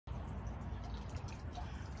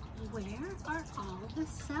Where are all the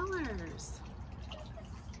sellers?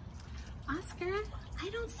 Oscar, I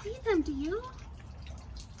don't see them, do you?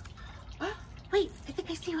 Oh, wait, I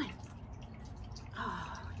think I see one.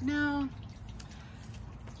 Oh, no.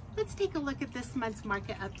 Let's take a look at this month's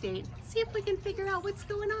market update, see if we can figure out what's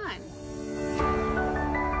going on.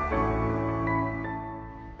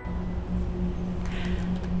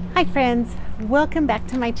 Hi friends, welcome back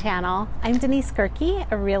to my channel. I'm Denise Gehrke,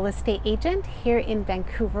 a real estate agent here in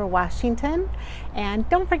Vancouver, Washington. And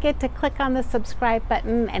don't forget to click on the subscribe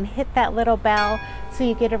button and hit that little bell so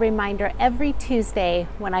you get a reminder every Tuesday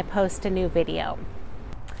when I post a new video.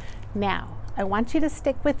 Now, I want you to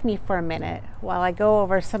stick with me for a minute while I go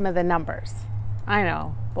over some of the numbers. I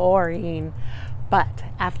know, boring. But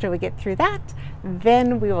after we get through that,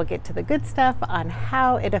 then we will get to the good stuff on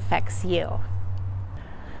how it affects you.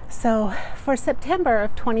 So for September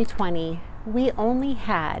of 2020, we only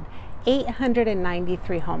had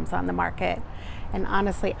 893 homes on the market. And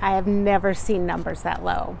honestly, I have never seen numbers that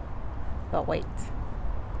low. But wait,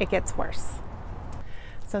 it gets worse.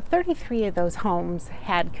 So 33 of those homes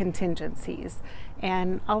had contingencies,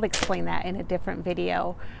 and I'll explain that in a different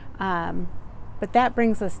video. But that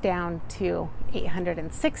brings us down to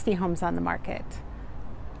 860 homes on the market.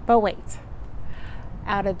 But wait,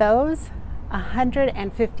 out of those,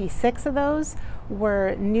 156 of those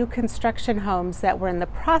were new construction homes that were in the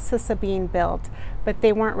process of being built, but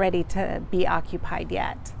they weren't ready to be occupied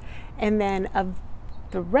yet. And then of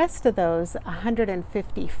the rest of those,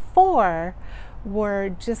 154 were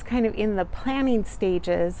just kind of in the planning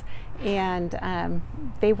stages, and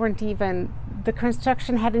they weren't even, the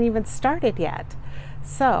construction hadn't even started yet.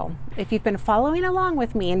 So if you've been following along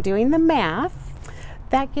with me and doing the math,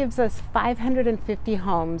 that gives us 550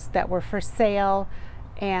 homes that were for sale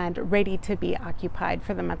and ready to be occupied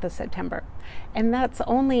for the month of September. And that's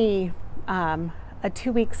only a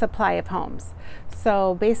 2-week supply of homes.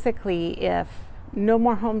 So basically, if no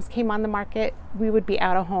more homes came on the market, we would be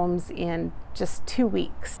out of homes in just 2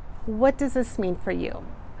 weeks. What does this mean for you?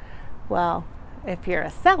 Well, if you're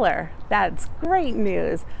a seller, that's great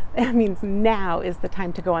news. That means now is the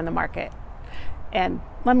time to go on the market. And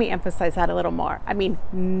let me emphasize that a little more. I mean,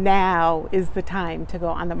 now is the time to go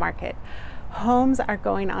on the market. Homes are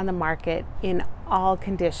going on the market in all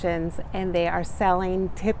conditions, and they are selling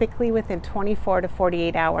typically within 24 to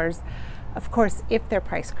 48 hours. Of course, if they're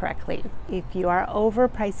priced correctly. If you are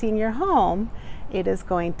overpricing your home, it is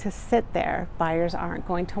going to sit there. Buyers aren't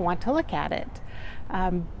going to want to look at it.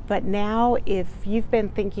 But now, if you've been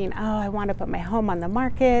thinking, oh, I want to put my home on the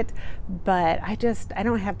market, but I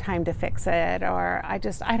don't have time to fix it, or I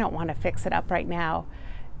don't want to fix it up right now,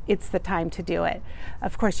 it's the time to do it.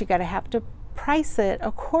 Of course, you have to price it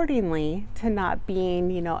accordingly to not being,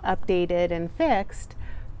 updated and fixed,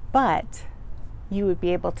 but you would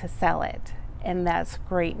be able to sell it. And that's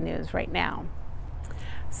great news right now.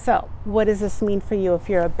 So what does this mean for you if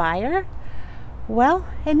you're a buyer? Well,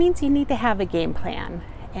 it means you need to have a game plan.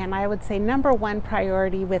 And I would say number one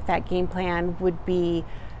priority with that game plan would be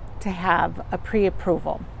to have a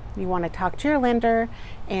pre-approval. You want to talk to your lender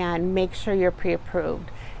and make sure you're pre-approved.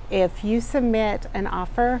 If you submit an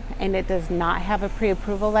offer and it does not have a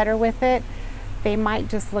pre-approval letter with it, they might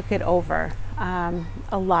just look it over.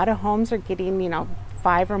 A lot of homes are getting,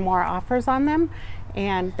 5 or more offers on them,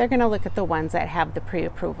 and they're going to look at the ones that have the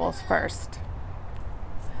pre-approvals first.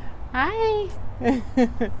 Hi.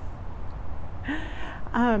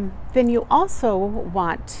 Then you also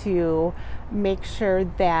want to make sure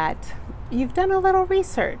that you've done a little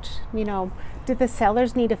research. Do the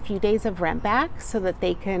sellers need a few days of rent back so that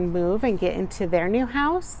they can move and get into their new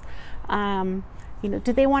house? Do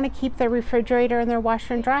they want to keep their refrigerator and their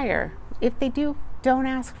washer and dryer? If they do, don't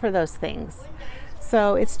ask for those things.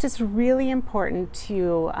 So it's just really important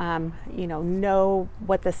to know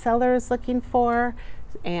what the seller is looking for,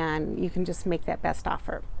 and you can just make that best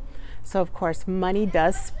offer. So of course, money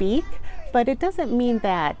does speak, but it doesn't mean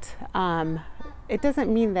that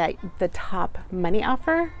the top money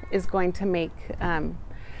offer is going to make.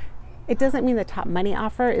 It doesn't mean the top money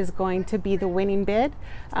offer is going to be the winning bid.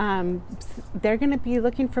 They're going to be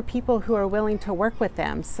looking for people who are willing to work with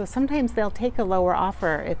them. So sometimes they'll take a lower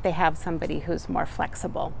offer if they have somebody who's more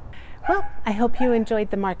flexible. Well, I hope you enjoyed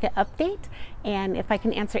the market update, and if I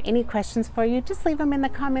can answer any questions for you, just leave them in the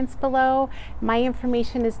comments below. My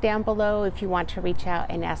information is down below if you want to reach out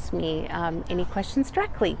and ask me any questions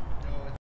directly.